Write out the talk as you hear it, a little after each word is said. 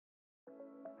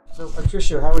So,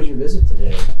 Patricia, how was your visit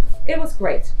today? It was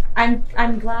great.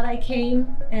 I'm glad I came,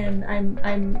 and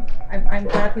I'm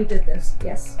glad we did this.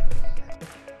 Yes.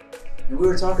 And we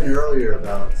were talking earlier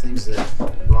about things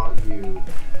that brought you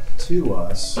to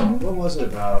us. What was it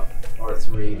about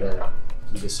R3 that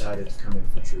you decided to come in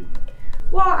for treatment?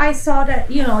 Well, I saw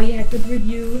that, you had good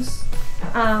reviews,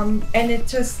 and it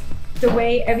just, the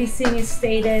way everything is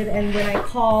stated, and when I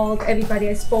called, everybody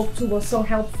I spoke to was so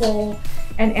helpful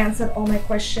and answered all my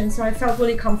questions. So I felt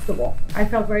really comfortable. I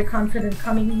felt very confident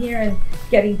coming here and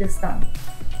getting this done.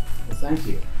 Well, thank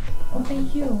you. Well,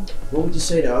 thank you. What would you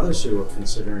say to others who are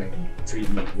considering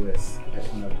treatment with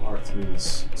one of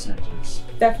R3's centers?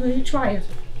 Definitely try it.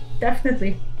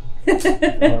 Definitely.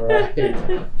 All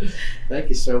right. Thank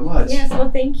you so much. Yes,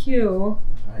 well, thank you. All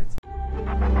right.